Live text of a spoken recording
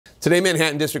Today,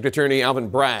 Manhattan District Attorney Alvin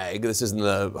Bragg, this is in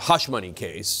the hush money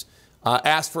case,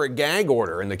 asked for a gag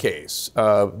order in the case.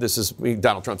 This is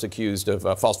Donald Trump's accused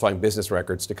of falsifying business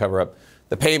records to cover up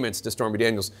the payments to Stormy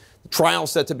Daniels. The trial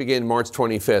set to begin March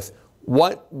 25th.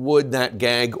 What would that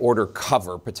gag order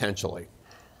cover potentially?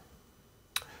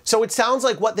 So it sounds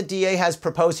like what the DA has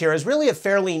proposed here is really a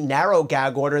fairly narrow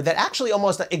gag order that actually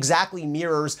almost exactly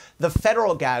mirrors the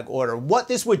federal gag order. What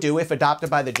this would do, if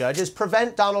adopted by the judge, is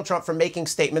prevent Donald Trump from making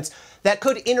statements that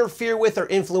could interfere with or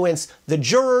influence the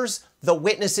jurors, the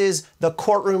witnesses, the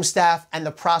courtroom staff, and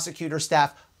the prosecutor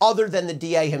staff, other than the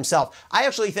DA himself. I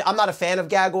actually think, I'm not a fan of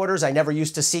gag orders. I never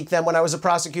used to seek them when I was a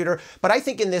prosecutor, but I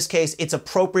think in this case, it's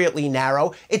appropriately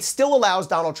narrow. It still allows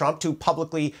Donald Trump to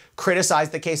publicly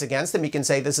criticize the case against him. He can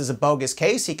say this is a bogus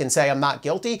case. He can say I'm not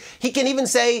guilty. He can even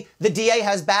say the DA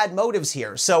has bad motives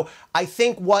here. So I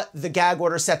think what the gag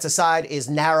order sets aside is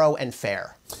narrow and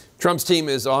fair. Trump's team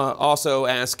is also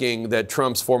asking that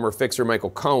Trump's former fixer,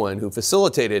 Michael Cohen, who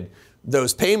facilitated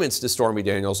those payments to Stormy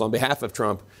Daniels on behalf of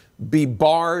Trump, be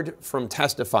barred from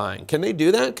testifying. Can they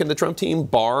do that? Can the Trump team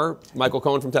bar Michael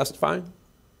Cohen from testifying?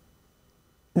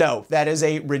 No, that is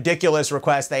a ridiculous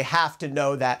request. They have to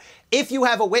know that if you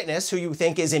have a witness who you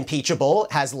think is impeachable,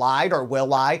 has lied or will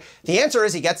lie, the answer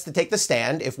is he gets to take the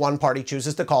stand if one party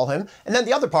chooses to call him, and then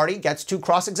the other party gets to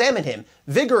cross-examine him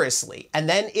vigorously. And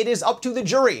then it is up to the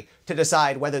jury to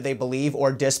decide whether they believe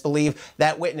or disbelieve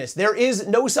that witness. There is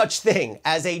no such thing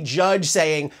as a judge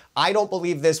saying, I don't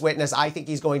believe this witness, I think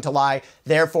he's going to lie,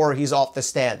 therefore he's off the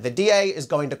stand. The DA is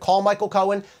going to call Michael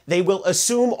Cohen. They will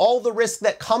assume all the risk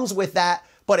that comes with that,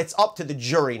 but it's up to the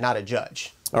jury, not a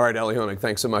judge. All right, Elie Honig,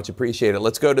 thanks so much. Appreciate it.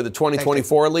 Let's go to the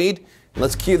 2024 lead.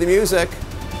 Let's cue the music.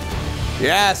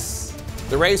 Yes,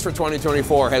 the race for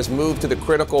 2024 has moved to the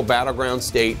critical battleground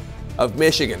state of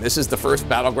Michigan. This is the first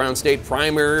battleground state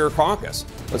primary or caucus.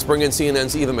 Let's bring in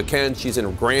CNN's Eva McKen. She's in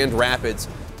Grand Rapids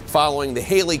following the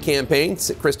Haley campaign.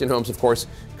 Kristen Holmes, of course,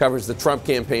 covers the Trump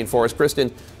campaign for us.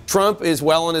 Kristen, Trump is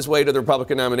well on his way to the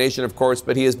Republican nomination, of course,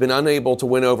 but he has been unable to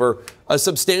win over a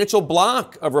substantial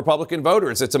block of Republican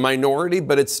voters. It's a minority,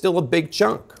 but it's still a big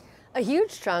chunk. A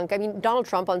huge chunk. I mean, Donald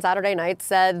Trump on Saturday night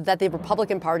said that the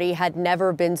Republican Party had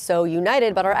never been so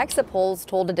united, but our exit polls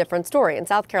told a different story. In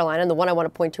South Carolina, and the one I want to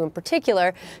point to in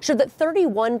particular, showed that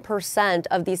 31%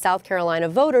 of the South Carolina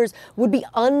voters would be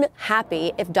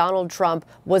unhappy if Donald Trump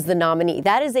was the nominee.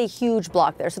 That is a huge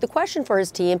block there. So the question for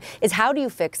his team is, how do you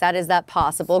fix that? Is that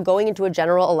possible going into a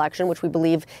general election, which we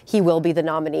believe he will be the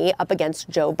nominee, up against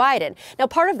Joe Biden? Now,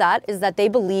 part of that is that they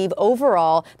believe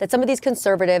overall that some of these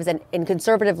conservatives and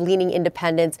conservative-leaning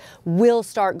independents will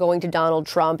start going to Donald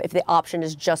Trump if the option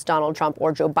is just Donald Trump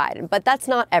or Joe Biden. But that's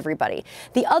not everybody.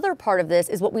 The other part of this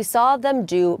is what we saw them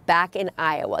do back in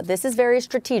Iowa. This is very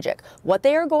strategic. What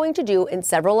they are going to do in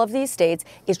several of these states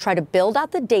is try to build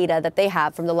out the data that they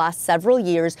have from the last several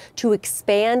years to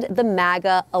expand the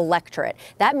MAGA electorate.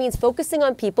 That means focusing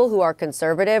on people who are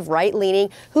conservative, right-leaning,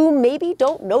 who maybe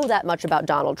don't know that much about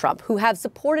Donald Trump, who have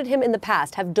supported him in the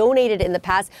past, have donated in the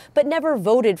past, but never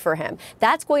voted for him.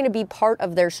 That's going to be part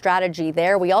of their strategy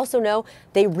there. We also know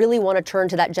they really want to turn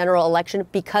to that general election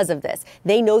because of this.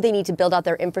 They know they need to build out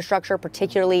their infrastructure,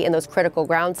 particularly in those critical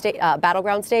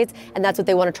battleground states, and that's what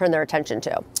they want to turn their attention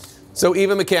to. So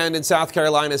Eva McKen in South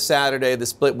Carolina Saturday, the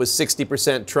split was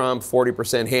 60% Trump,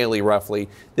 40% Haley, roughly.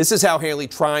 This is how Haley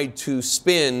tried to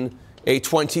spin a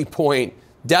 20-point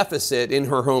deficit in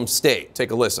her home state.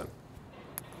 Take a listen.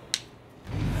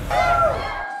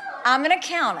 I'm going to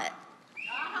count it.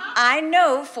 I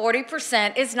know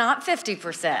 40% is not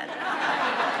 50%.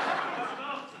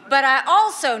 But I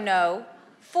also know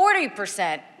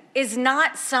 40% is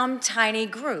not some tiny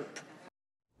group.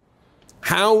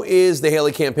 How is the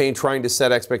Haley campaign trying to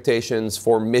set expectations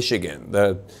for Michigan,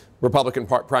 the Republican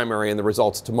primary, and the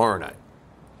results tomorrow night?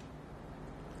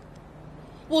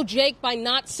 Well, Jake, by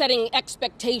not setting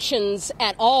expectations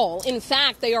at all. In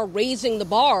fact, they are raising the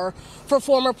bar for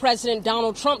former President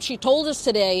Donald Trump. She told us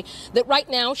today that right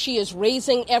now she is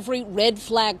raising every red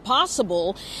flag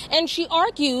possible. And she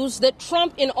argues that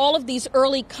Trump in all of these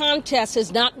early contests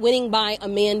is not winning by a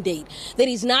mandate, that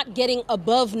he's not getting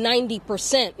above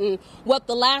 90%. And what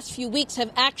the last few weeks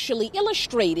have actually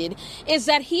illustrated is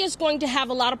that he is going to have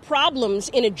a lot of problems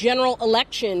in a general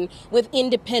election with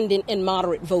independent and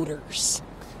moderate voters.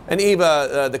 And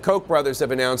Eva, the Koch brothers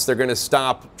have announced they're going to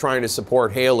stop trying to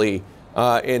support Haley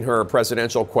in her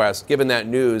presidential quest. Given that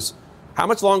news, how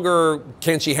much longer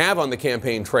can she have on the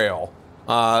campaign trail?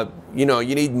 You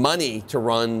need money to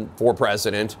run for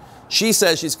president. She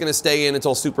says she's going to stay in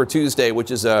until Super Tuesday,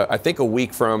 which is, I think, a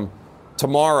week from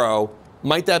tomorrow.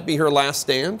 Might that be her last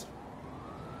stand?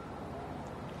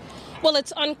 Well,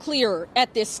 it's unclear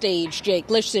at this stage, Jake.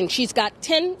 Listen, she's got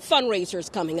 10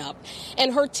 fundraisers coming up,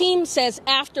 and her team says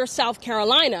after South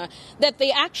Carolina that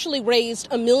they actually raised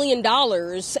 $1 million,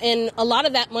 and a lot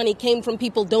of that money came from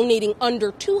people donating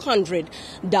under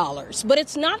 $200. But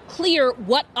it's not clear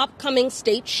what upcoming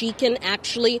state she can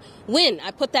actually win. I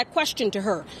put that question to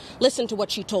her. Listen to what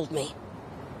she told me.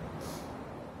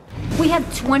 We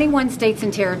have 21 states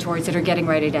and territories that are getting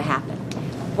ready to happen.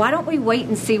 Why don't we wait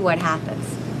and see what happens?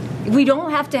 We don't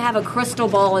have to have a crystal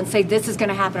ball and say this is going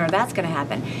to happen or that's going to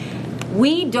happen.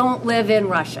 We don't live in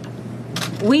Russia.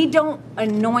 We don't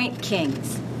anoint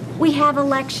kings. We have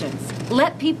elections.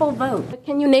 Let people vote. But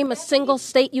can you name a single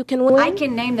state you can win? I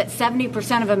can name that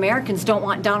 70% of Americans don't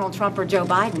want Donald Trump or Joe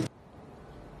Biden.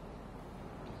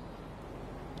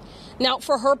 Now,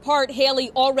 for her part, Haley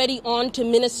already on to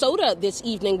Minnesota this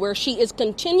evening, where she is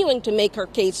continuing to make her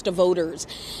case to voters.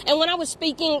 And when I was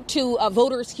speaking to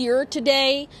voters here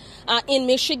today in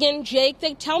Michigan, Jake,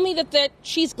 they tell me that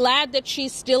she's glad that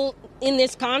she's still in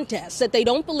this contest, that they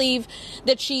don't believe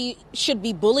that she should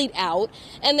be bullied out,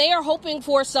 and they are hoping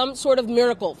for some sort of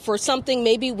miracle, for something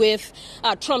maybe with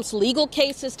Trump's legal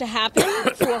cases to happen,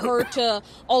 for her to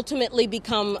ultimately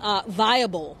become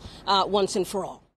viable once and for all.